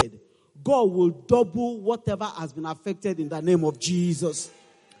God will double whatever has been affected in the name of Jesus.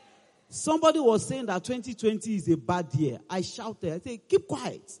 Somebody was saying that 2020 is a bad year. I shouted, I said, keep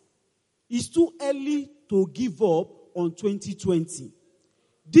quiet. It's too early to give up on 2020.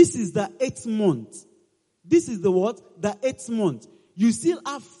 This is the 8th month. This is the what? The 8th month. You still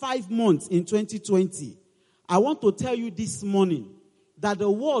have 5 months in 2020. I want to tell you this morning that the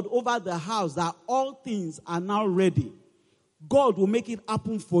word over the house, that all things are now ready. God will make it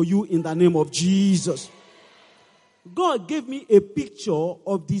happen for you in the name of Jesus. God gave me a picture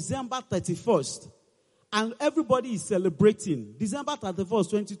of December 31st. And everybody is celebrating December 31st,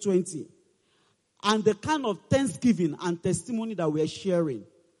 2020. And the kind of thanksgiving and testimony that we are sharing.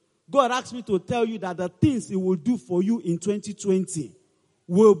 God asked me to tell you that the things He will do for you in 2020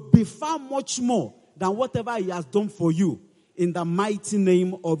 will be far much more than whatever He has done for you in the mighty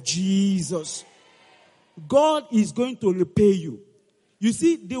name of Jesus. God is going to repay you. You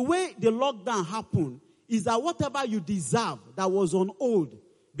see, the way the lockdown happened is that whatever you deserve that was on hold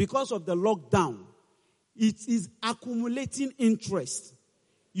because of the lockdown, it is accumulating interest.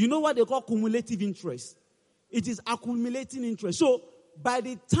 You know what they call cumulative interest? It is accumulating interest. So, by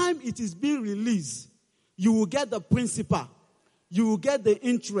the time it is being released, you will get the principal, you will get the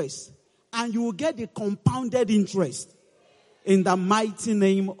interest, and you will get the compounded interest in the mighty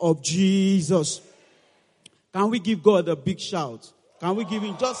name of Jesus. Can we give God a big shout? Can we give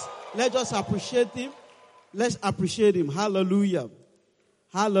Him let's just appreciate Him. Let's appreciate Him. Hallelujah.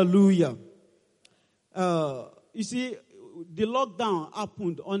 Hallelujah. You see, the lockdown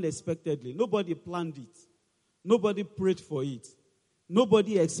happened unexpectedly. Nobody planned it. Nobody prayed for it.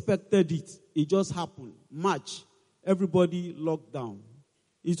 Nobody expected it. It just happened. March, everybody locked down.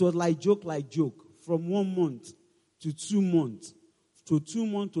 It was like joke. From 1 month to 2 months, to 2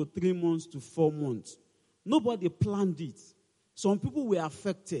 months to 3 months to 4 months. Nobody planned it. Some people were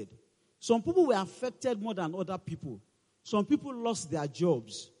affected. Some people were affected more than other people. Some people lost their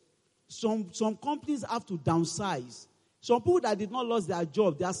jobs. Some companies have to downsize. Some people that did not lose their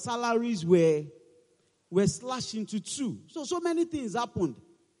job, their salaries were slashed into 2. So many things happened.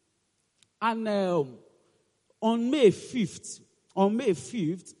 And on May 5th,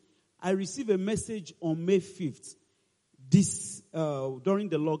 I received a message on May 5th, during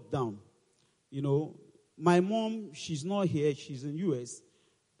the lockdown. You know, my mom, she's not here, she's in US.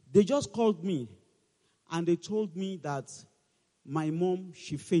 They just called me and they told me that my mom,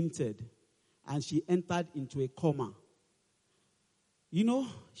 she fainted and she entered into a coma. You know,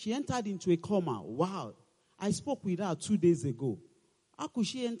 she entered into a coma. Wow. I spoke with her 2 days ago. How could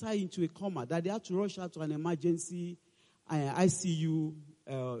she enter into a coma that they had to rush her to an emergency ICU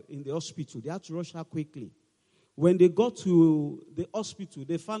in the hospital? They had to rush her quickly. When they got to the hospital,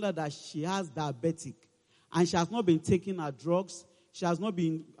 they found out that she has diabetic. And she has not been taking her drugs. She has not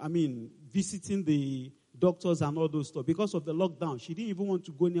been, visiting the doctors and all those stuff. Because of the lockdown, she didn't even want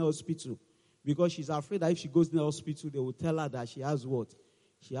to go near hospital. Because she's afraid that if she goes near hospital, they will tell her that she has what?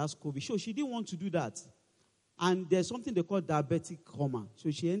 She has COVID. So she didn't want to do that. And there's something they call diabetic coma.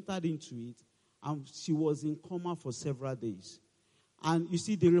 So she entered into it. And she was in coma for several days. And you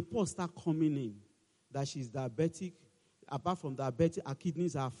see, the reports start coming in that she's diabetic. Apart from diabetic, her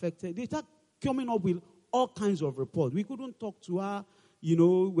kidneys are affected. They start coming up with all kinds of reports. We couldn't talk to her. You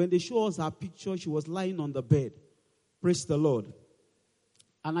know, when they show us her picture, she was lying on the bed. Praise the Lord.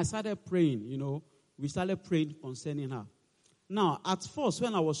 And I started praying, We started praying concerning her. Now, at first,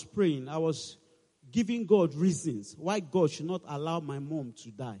 when I was praying, I was giving God reasons why God should not allow my mom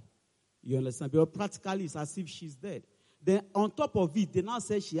to die. You understand? But practically, it's as if she's dead. Then, on top of it, they now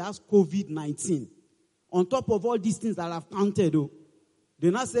say she has COVID-19. On top of all these things that I've counted, they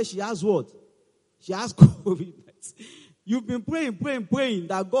now say she has what? She has COVID-19. You've been praying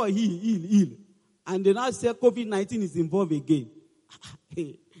that God heal. And they now say COVID-19 is involved again.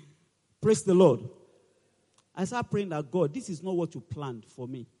 Praise the Lord. I started praying that God, this is not what you planned for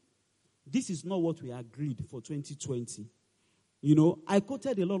me. This is not what we agreed for 2020. I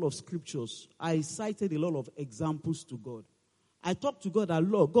quoted a lot of scriptures. I cited a lot of examples to God. I talked to God that,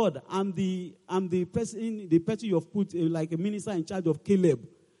 Lord, God, I'm the person you have put like a minister in charge of Caleb,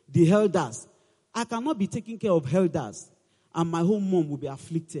 the elders. I cannot be taking care of elders, and my whole mom will be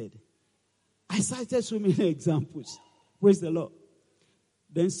afflicted. I cited so many examples. Praise the Lord.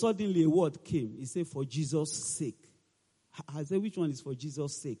 Then suddenly a word came. He said, for Jesus' sake. I said, which one is for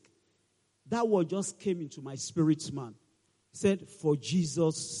Jesus' sake? That word just came into my spirit, man. He said, for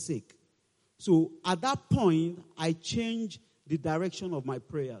Jesus' sake. So at that point, I changed the direction of my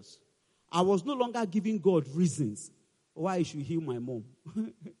prayers. I was no longer giving God reasons why I should heal my mom.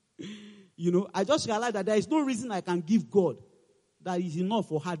 I just realized that there is no reason I can give God that is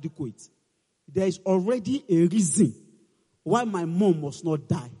enough or adequate. There is already a reason why my mom must not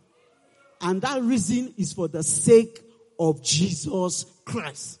die. And that reason is for the sake of Jesus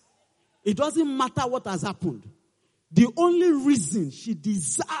Christ. It doesn't matter what has happened. The only reason she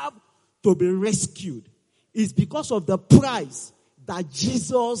deserved to be rescued is because of the price that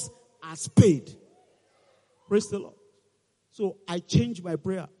Jesus has paid. Praise the Lord. So I changed my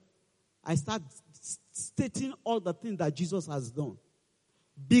prayer. I start stating all the things that Jesus has done.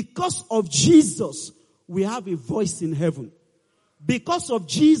 Because of Jesus, we have a voice in heaven. Because of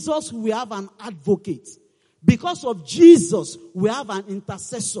Jesus, we have an advocate. Because of Jesus, we have an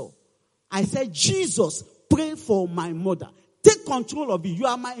intercessor. I said, Jesus, pray for my mother. Take control of it. You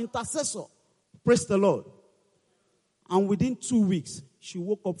are my intercessor. Praise the Lord. And within 2 weeks, she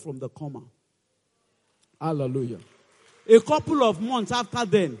woke up from the coma. Hallelujah. A couple of months after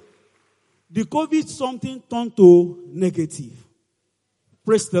then, the COVID something turned to negative.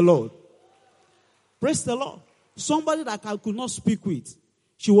 Praise the Lord. Praise the Lord. Somebody that I could not speak with.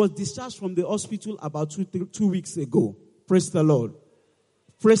 She was discharged from the hospital about 2 weeks ago. Praise the Lord.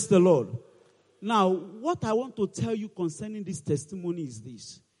 Praise the Lord. Now, what I want to tell you concerning this testimony is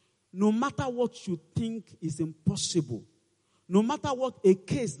this. No matter what you think is impossible, no matter what a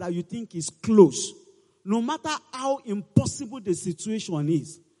case that you think is close, no matter how impossible the situation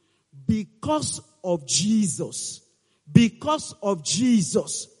is, because of Jesus,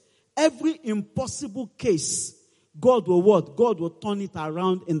 every impossible case, God will what? God will turn it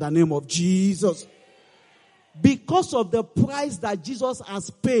around in the name of Jesus. Because of the price that Jesus has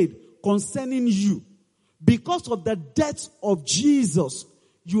paid concerning you, because of the death of Jesus,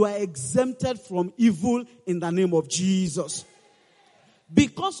 you are exempted from evil in the name of Jesus.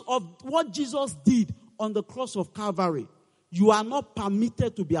 Because of what Jesus did on the cross of Calvary, you are not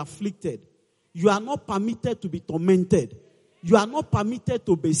permitted to be afflicted. You are not permitted to be tormented. You are not permitted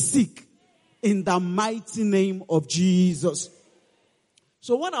to be sick in the mighty name of Jesus.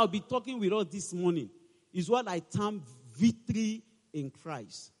 So what I'll be talking with us this morning is what I term victory in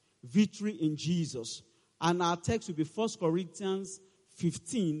Christ. Victory in Jesus. And our text will be 1 Corinthians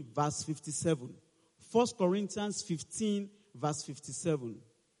 15 verse 57. 1 Corinthians 15 verse 57.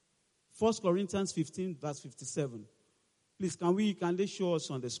 1 Corinthians 15 verse 57. Please, can they show us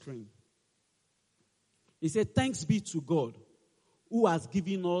on the screen? He said, thanks be to God who has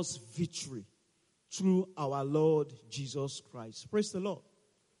given us victory through our Lord Jesus Christ. Praise the Lord.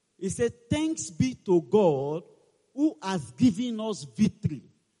 He said, thanks be to God who has given us victory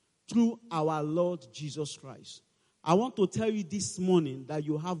through our Lord Jesus Christ. I want to tell you this morning that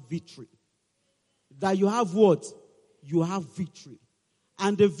you have victory. That you have what? You have victory.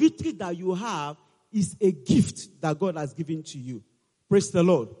 And the victory that you have is a gift that God has given to you. Praise the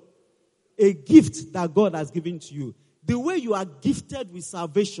Lord. A gift that God has given to you. The way you are gifted with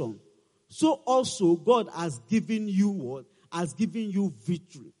salvation, so also God has given you what? Has given you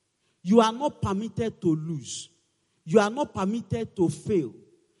victory. You are not permitted to lose. You are not permitted to fail.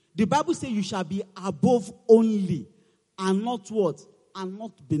 The Bible says you shall be above only and not what? And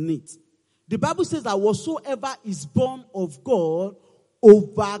not beneath. The Bible says that whatsoever is born of God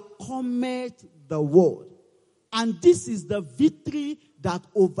overcometh the world. And this is the victory that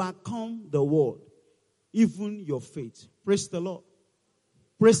overcome the world. Even your faith. Praise the Lord.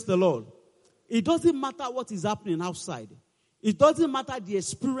 Praise the Lord. It doesn't matter what is happening outside. It doesn't matter the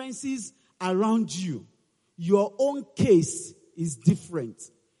experiences around you. Your own case is different.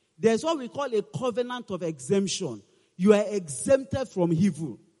 There's what we call a covenant of exemption. You are exempted from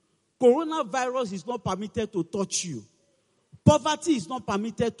evil. Coronavirus is not permitted to touch you. Poverty is not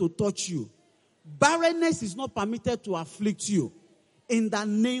permitted to touch you. Barrenness is not permitted to afflict you. In the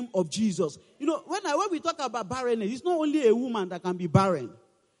name of Jesus. You know, when we talk about barrenness, it's not only a woman that can be barren.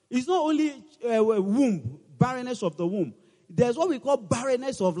 It's not only a womb, barrenness of the womb. There's what we call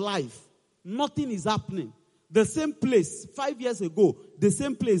barrenness of life. Nothing is happening. The same place 5 years ago, the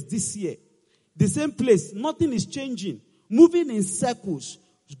same place this year. The same place, nothing is changing. Moving in circles,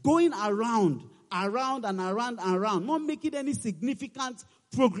 going around and around, not making any significant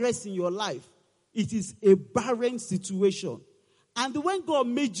progress in your life. It is a barren situation. And when God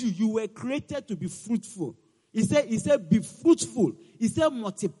made you, you were created to be fruitful. He said, be fruitful. He said,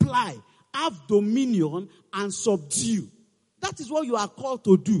 multiply, have dominion, and subdue. That is what you are called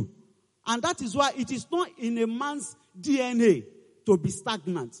to do. And that is why it is not in a man's DNA to be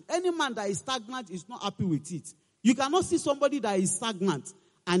stagnant. Any man that is stagnant is not happy with it. You cannot see somebody that is stagnant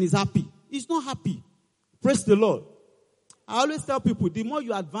and is happy. He's not happy. Praise the Lord. I always tell people, the more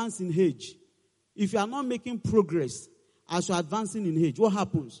you advance in age, if you are not making progress as you are advancing in age, what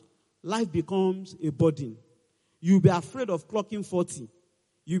happens? Life becomes a burden. You'll be afraid of clocking 40.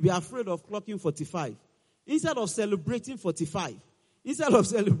 You'll be afraid of clocking 45. Instead of celebrating 45, instead of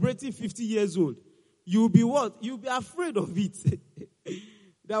celebrating 50 years old, you'll be what? You'll be afraid of it.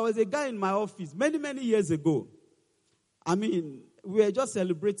 There was a guy in my office many, many years ago. I mean, we were just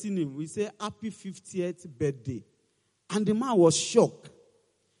celebrating him. We say, happy 50th birthday. And the man was shocked.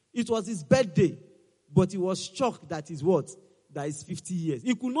 It was his birthday, but he was shocked that he's what? That is 50 years.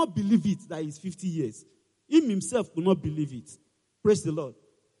 He could not believe it that he's 50 years. Him himself could not believe it. Praise the Lord.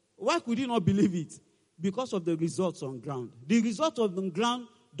 Why could he not believe it? Because of the results on ground. The result on the ground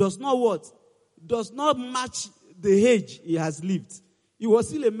does not what? Does not match the age he has lived. He was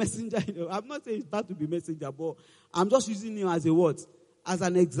still a messenger. I'm not saying it's bad to be a messenger, but I'm just using him as a what? As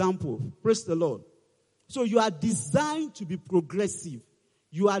an example. Praise the Lord. So you are designed to be progressive.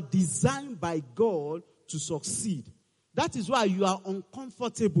 You are designed by God to succeed. That is why you are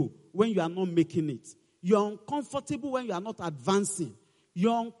uncomfortable when you are not making it. You are uncomfortable when you are not advancing.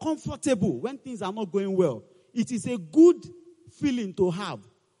 You are uncomfortable when things are not going well. It is a good feeling to have.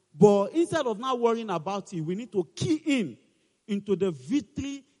 But instead of not worrying about it, we need to key in into the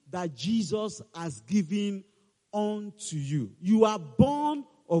victory that Jesus has given unto you. You are born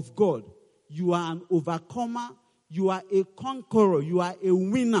of God. You are an overcomer. You are a conqueror. You are a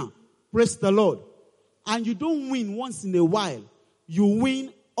winner. Praise the Lord. And you don't win once in a while. You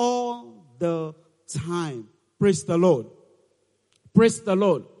win all the time. Praise the Lord. Praise the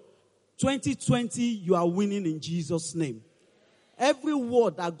Lord. 2020, you are winning in Jesus' name. Every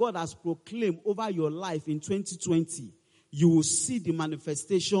word that God has proclaimed over your life in 2020, you will see the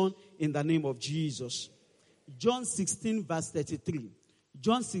manifestation in the name of Jesus. John 16 verse 33.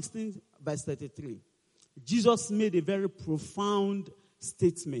 John 16 verse 33. Jesus made a very profound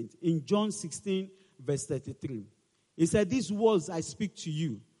statement in John 16 verse 33. He said, these words I speak to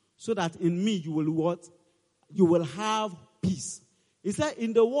you, so that in me you will what? You will have peace. He said,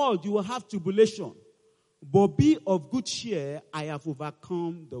 in the world you will have tribulation, but be of good cheer, I have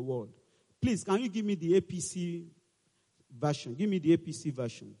overcome the world. Please, can you give me the APC version? Give me the APC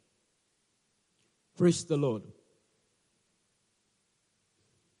version. Praise the Lord.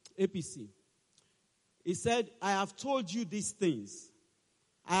 APC. He said, I have told you these things.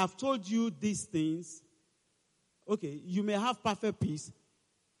 I have told you these things. Okay, you may have perfect peace.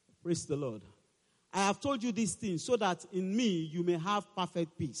 Praise the Lord. I have told you these things so that in me you may have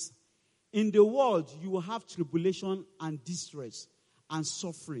perfect peace. In the world you will have tribulation and distress and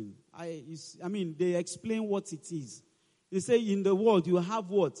suffering. They explain what it is. They say in the world you will have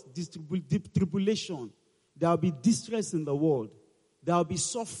what? Tribulation. There will be distress in the world. There will be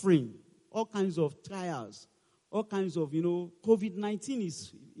suffering. All kinds of trials. All kinds of, COVID-19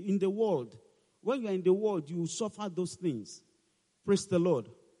 is in the world. When you are in the world, you will suffer those things. Praise the Lord.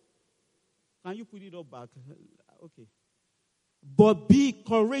 Can you put it up back? Okay. But be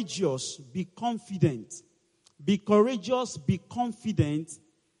courageous, be confident. Be courageous, be confident.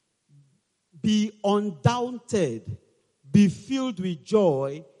 Be undaunted. Be filled with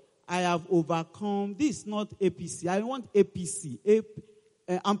joy. I have overcome. This is not APC. I want APC.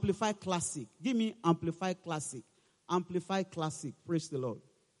 Amplify Classic. Give me Amplify Classic. Amplify Classic. Praise the Lord.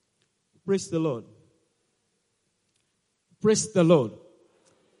 Praise the Lord. Praise the Lord.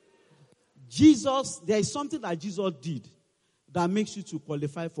 There is something that Jesus did that makes you to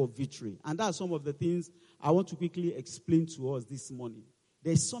qualify for victory. And that's some of the things I want to quickly explain to us this morning.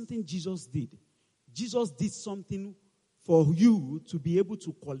 There is something Jesus did. Jesus did something for you to be able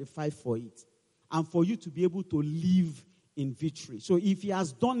to qualify for it. And for you to be able to live in victory. So if he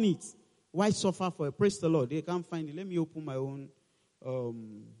has done it, why suffer for it? Praise the Lord. They can't find it. Let me open my own.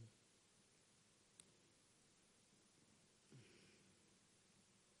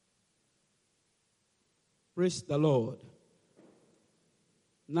 Praise the Lord.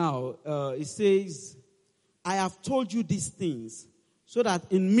 Now, it says, I have told you these things so that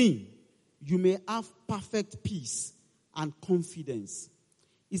in me you may have perfect peace and confidence.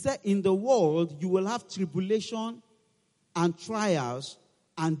 He said, in the world you will have tribulation and trials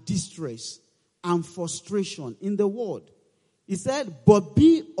and distress and frustration in the world. He said, but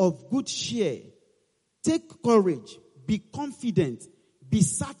be of good cheer. Take courage. Be confident. Be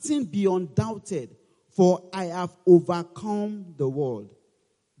certain. Be undoubted. For I have overcome the world.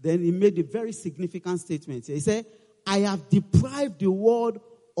 Then he made a very significant statement. He said, I have deprived the world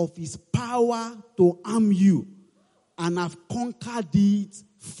of his power to harm you, and have conquered it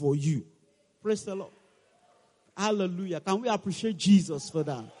for you. Praise the Lord. Hallelujah. Can we appreciate Jesus for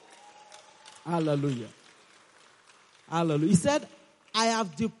that? Hallelujah. Hallelujah. He said, I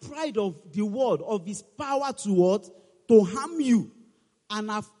have deprived of the world of his power to what? To harm you, and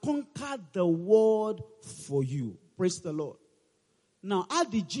have conquered the world for you. Praise the Lord. Now, how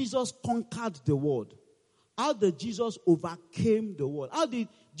did Jesus conquer the world? How did Jesus overcame the world? How did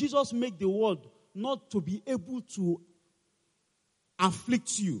Jesus make the world not to be able to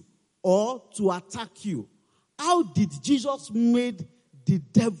afflict you or to attack you? How did Jesus make the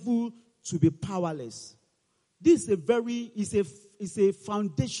devil to be powerless? This is a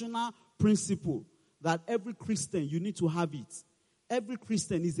foundational principle that every Christian, you need to have it. Every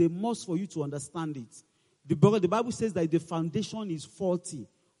Christian is a must for you to understand it. The Bible says that if the foundation is faulty,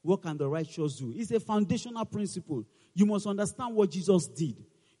 what can the righteous do? It's a foundational principle. You must understand what Jesus did.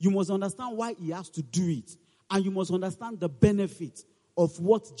 You must understand why he has to do it. And you must understand the benefit of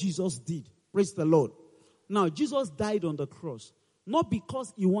what Jesus did. Praise the Lord. Now, Jesus died on the cross. Not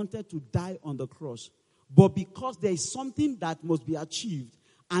because he wanted to die on the cross, but because there is something that must be achieved.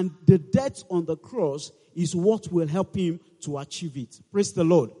 And the death on the cross is what will help him to achieve it. Praise the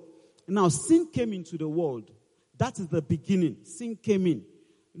Lord. Now, sin came into the world. That is the beginning. Sin came in.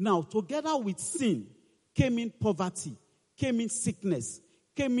 Now, together with sin came in poverty, came in sickness,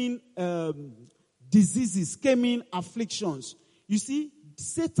 came in diseases, came in afflictions. You see,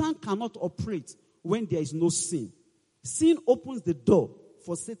 Satan cannot operate when there is no sin. Sin opens the door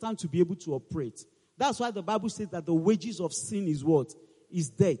for Satan to be able to operate. That's why the Bible says that the wages of sin is what? Is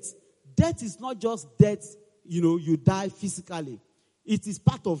death. Death is not just death, you die physically. It is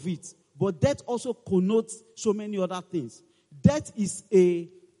part of it. But death also connotes so many other things. Death is a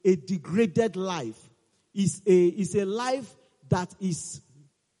degraded life. Is a life that is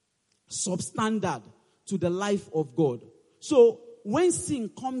substandard to the life of God. So when sin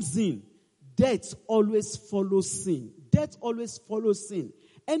comes in, death always follows sin. Death always follows sin.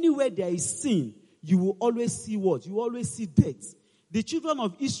 Anywhere there is sin, you will always see what? You will always see death. The children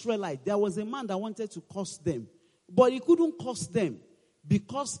of Israelites, there was a man that wanted to curse them. But he couldn't curse them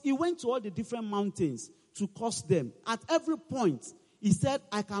because he went to all the different mountains to curse them. At every point, he said,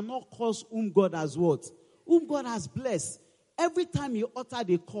 I cannot curse whom God has what? Whom God has blessed. Every time he uttered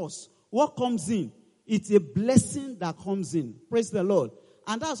a curse, what comes in? It's a blessing that comes in. Praise the Lord.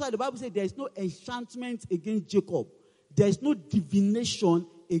 And that's why the Bible says there is no enchantment against Jacob. There is no divination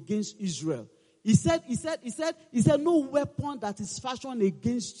against Israel. He said, no weapon that is fashioned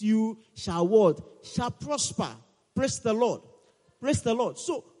against you shall what? Shall prosper. Praise the Lord. Praise the Lord.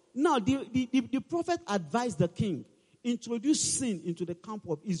 So now the prophet advised the king, introduce sin into the camp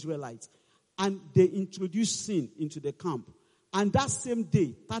of Israelites. And they introduced sin into the camp. And that same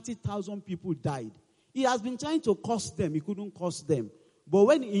day, 30,000 people died. He has been trying to curse them. He couldn't curse them. But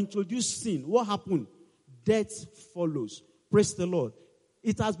when he introduced sin, what happened? Death follows. Praise the Lord.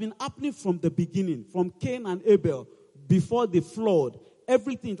 It has been happening from the beginning, from Cain and Abel, before the flood.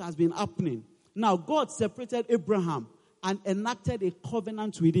 Everything has been happening. Now, God separated Abraham and enacted a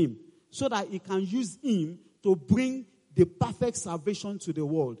covenant with him so that he can use him to bring the perfect salvation to the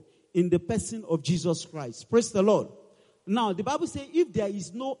world in the person of Jesus Christ. Praise the Lord. Now, the Bible says if there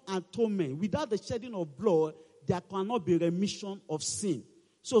is no atonement, without the shedding of blood, there cannot be remission of sin.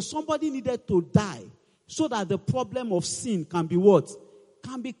 So somebody needed to die so that the problem of sin can be what?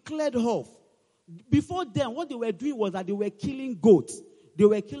 Can be cleared off. Before then, what they were doing was that they were killing goats. They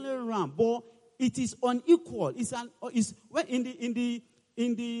were killing ram. But it is unequal. When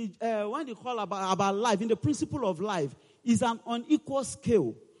they call about life, in the principle of life, is an unequal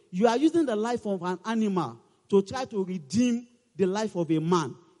scale. You are using the life of an animal to try to redeem the life of a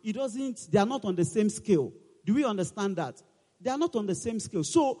man. They are not on the same scale. Do we understand that? They are not on the same scale.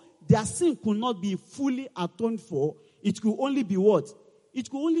 So their sin could not be fully atoned for. It could only be what? It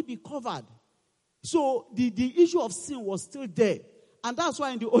could only be covered. So the issue of sin was still there. And that's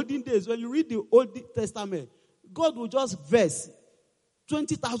why in the olden days, when you read the Old Testament, God will just verse.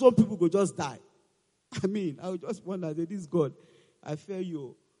 20,000 people will just die. I would just wonder, this God, I fear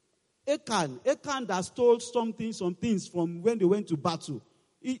you. Achan that stole some things from when they went to battle.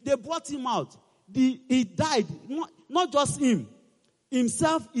 They brought him out. He died. Not just him.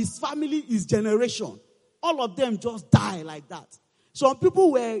 Himself, his family, his generation. All of them just die like that. Some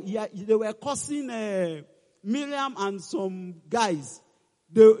people they were cursing Miriam and some guys.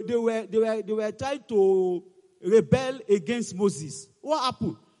 They were trying to rebel against Moses. What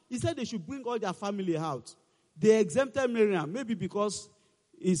happened? He said they should bring all their family out. They exempted Miriam, maybe because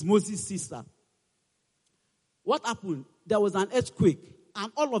it's Moses' sister. What happened? There was an earthquake,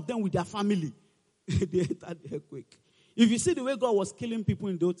 and all of them with their family, they entered the earthquake. If you see the way God was killing people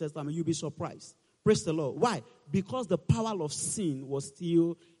in the Old Testament, you'll be surprised. Praise the Lord. Why? Because the power of sin was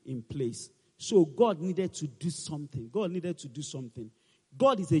still in place. So God needed to do something. God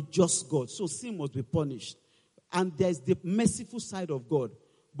is a just God, so sin must be punished. And there's the merciful side of God.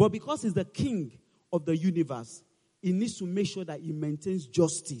 But because he's the king of the universe, he needs to make sure that he maintains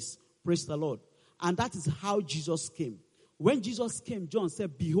justice. Praise the Lord. And that is how Jesus came. When Jesus came, John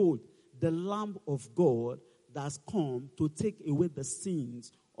said, behold, the Lamb of God that has come to take away the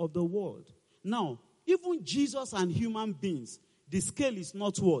sins of the world. Now, even Jesus and human beings, the scale is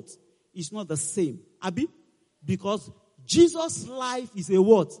not what? It's not the same. Abi? Because Jesus' life is a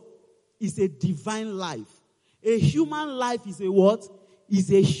what? It's a divine life. A human life is a what?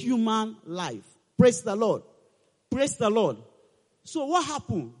 Is a human life. Praise the Lord. Praise the Lord. So what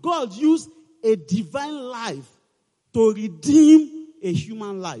happened? God used a divine life to redeem a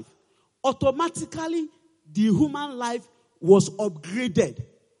human life. Automatically, the human life was upgraded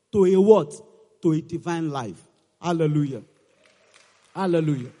to a what? To a divine life. Hallelujah.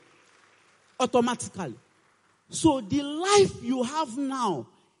 Hallelujah. Automatically. So the life you have now,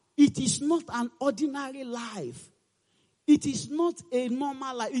 it is not an ordinary life. It is not a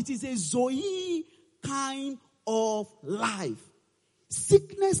normal life. It is a Zoe kind of life.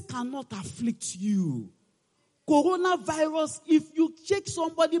 Sickness cannot afflict you. Coronavirus, if you shake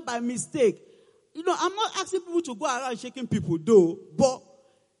somebody by mistake, I'm not asking people to go around shaking people though, but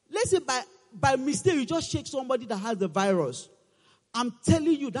let's say by mistake you just shake somebody that has the virus. I'm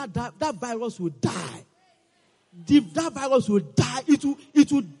telling you that virus will die. That virus will die.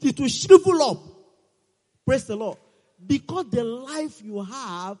 It will shrivel up. Praise the Lord. Because the life you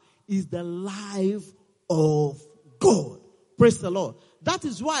have is the life of God. Praise the Lord. That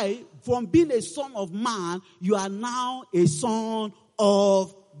is why from being a son of man, you are now a son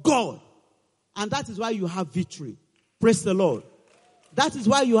of God. And that is why you have victory. Praise the Lord. That is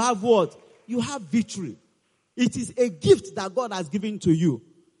why you have what? You have victory. It is a gift that God has given to you.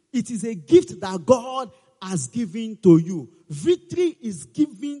 It is a gift that God has given to you. Victory is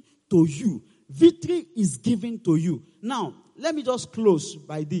given to you. Victory is given to you. Now, let me just close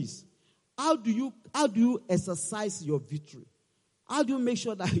by this. How do you exercise your victory? How do you make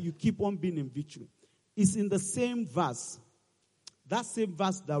sure that you keep on being in victory? It's in the same verse. That same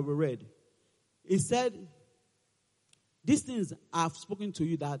verse that we read. It said, these things I've spoken to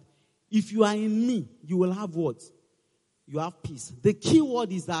you that if you are in me, you will have what? You have peace. The key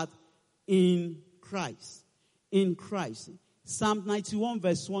word is that in Christ. In Christ. Psalm 91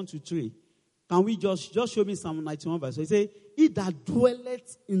 verse 1 to 3. Can we just show me Psalm 91 verse 1? It says, he that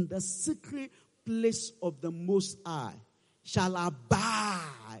dwelleth in the secret place of the Most High shall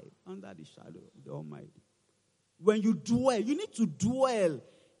abide under the shadow of the Almighty. When you dwell, you need to dwell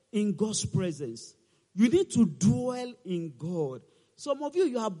in God's presence. You need to dwell in God. Some of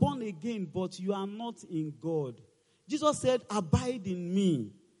you are born again, but you are not in God. Jesus said, abide in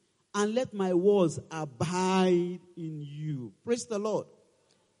me, and let my words abide in you. Praise the Lord.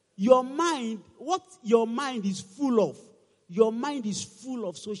 Your mind, what your mind is full of, your mind is full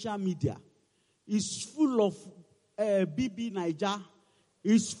of social media. It's full of BB Niger.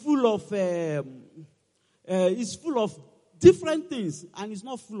 It's full of different things, and it's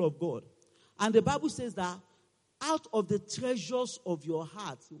not full of God. And the Bible says that out of the treasures of your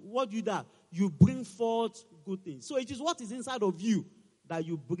heart, what do you do? You bring forth good things. So it is what is inside of you that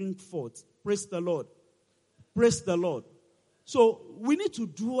you bring forth. Praise the Lord. Praise the Lord. So we need to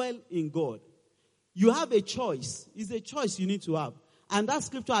dwell in God. You have a choice. It's a choice you need to have. And that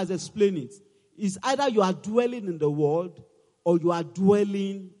scripture has explained it. It's either you are dwelling in the world or you are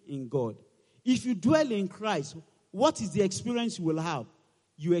dwelling in God. If you dwell in Christ, what is the experience you will have?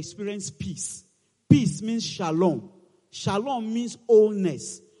 You experience peace. Peace means shalom. Shalom means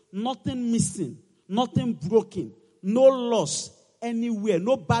wholeness. Nothing missing. Nothing broken. No loss anywhere.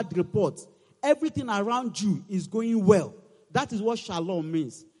 No bad reports. Everything around you is going well. That is what shalom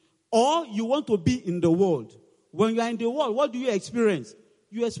means. Or you want to be in the world. When you are in the world, what do you experience?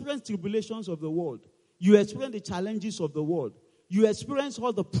 You experience tribulations of the world. You experience the challenges of the world. You experience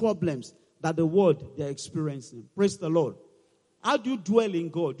all the problems that the world they are experiencing. Praise the Lord. How do you dwell in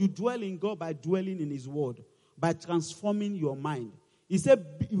God? You dwell in God by dwelling in His word, by transforming your mind. He said,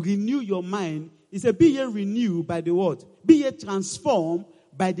 renew your mind. He said, be ye renewed by the word. Be ye transformed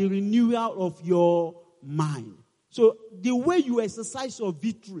by the renewal of your mind. So the way you exercise your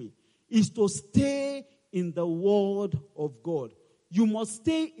victory is to stay in the word of God. You must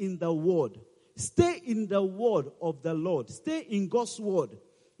stay in the word. Stay in the word of the Lord. Stay in God's word.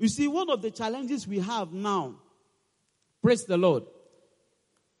 You see, one of the challenges we have now, praise the Lord.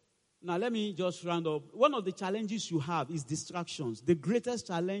 Now, let me just round up. One of the challenges you have is distractions. The greatest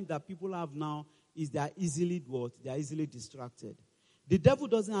challenge that people have now is they are easily what? They are easily distracted. The devil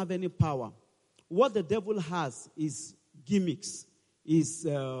doesn't have any power. What the devil has is gimmicks, is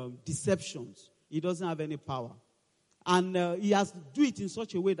deceptions. He doesn't have any power. And he has to do it in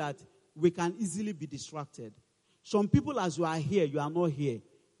such a way that we can easily be distracted. Some people, as you are here, you are not here.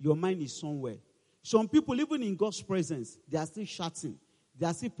 Your mind is somewhere. Some people, even in God's presence, they are still chatting. They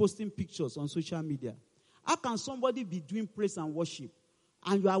are still posting pictures on social media. How can somebody be doing praise and worship,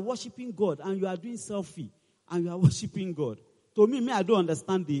 and you are worshiping God, and you are doing selfie, and you are worshiping God? To me, I don't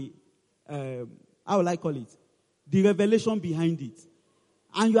understand the, how will I call it? The revelation behind it.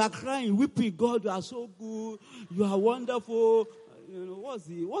 And you are crying, weeping, God, you are so good, you are wonderful. You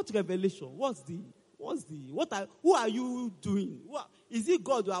know, what revelation? Who are you doing? Is it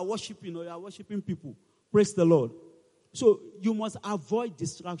God you are worshiping, or you are worshiping people? Praise the Lord. So you must avoid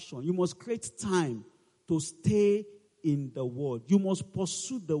distraction. You must create time to stay in the Word. You must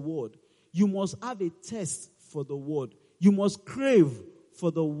pursue the Word. You must have a thirst for the Word. You must crave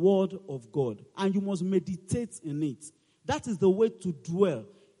for the Word of God. And you must meditate in it. That is the way to dwell.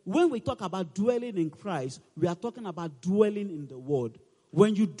 When we talk about dwelling in Christ, we are talking about dwelling in the Word.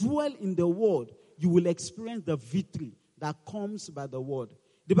 When you dwell in the Word, you will experience the victory that comes by the Word.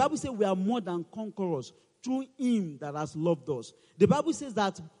 The Bible says we are more than conquerors through Him that has loved us. The Bible says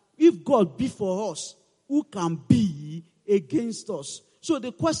that if God be for us, who can be against us? So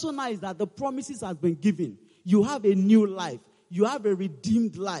the question now is that the promises have been given. You have a new life. You have a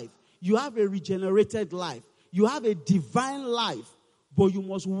redeemed life. You have a regenerated life. You have a divine life. But you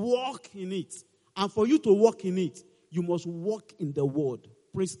must walk in it. And for you to walk in it, you must walk in the Word.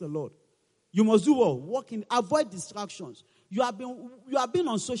 Praise the Lord. You must do what? Walk in. Avoid distractions. You have been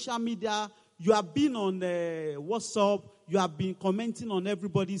on social media. You have been on WhatsApp. You have been commenting on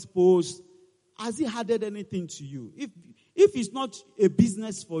everybody's post. Has it added anything to you? If it's not a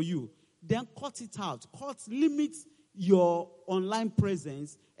business for you, then cut it out. Limit your online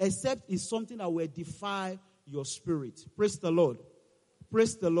presence, except it's something that will edify your spirit. Praise the Lord.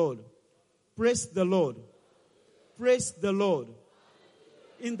 Praise the Lord. Praise the Lord. Praise the Lord.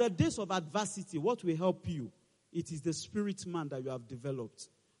 In the days of adversity, what will help you? It is the spirit man that you have developed.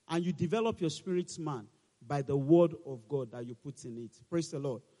 And you develop your spirit man by the word of God that you put in it. Praise the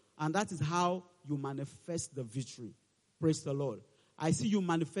Lord. And that is how you manifest the victory. Praise the Lord. I see you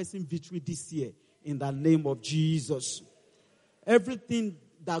manifesting victory this year in the name of Jesus. Everything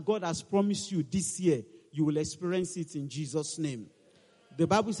that God has promised you this year, you will experience it in Jesus' name. The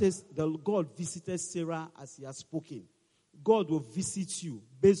Bible says that God visited Sarah as he has spoken. God will visit you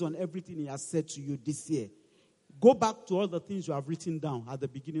based on everything he has said to you this year. Go back to all the things you have written down at the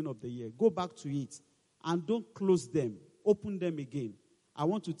beginning of the year. Go back to it and don't close them. Open them again. I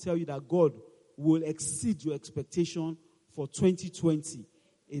want to tell you that God will exceed your expectation for 2020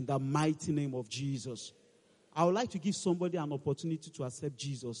 in the mighty name of Jesus. I would like to give somebody an opportunity to accept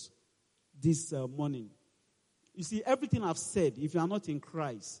Jesus this morning. You see, everything I've said, if you are not in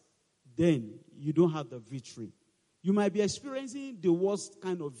Christ, then you don't have the victory. You might be experiencing the worst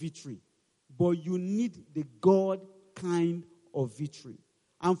kind of victory, but you need the God kind of victory.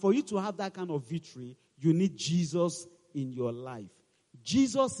 And for you to have that kind of victory, you need Jesus in your life.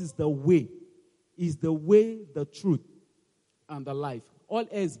 Jesus is the way, the truth, and the life. All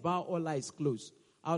else bow, all eyes closed.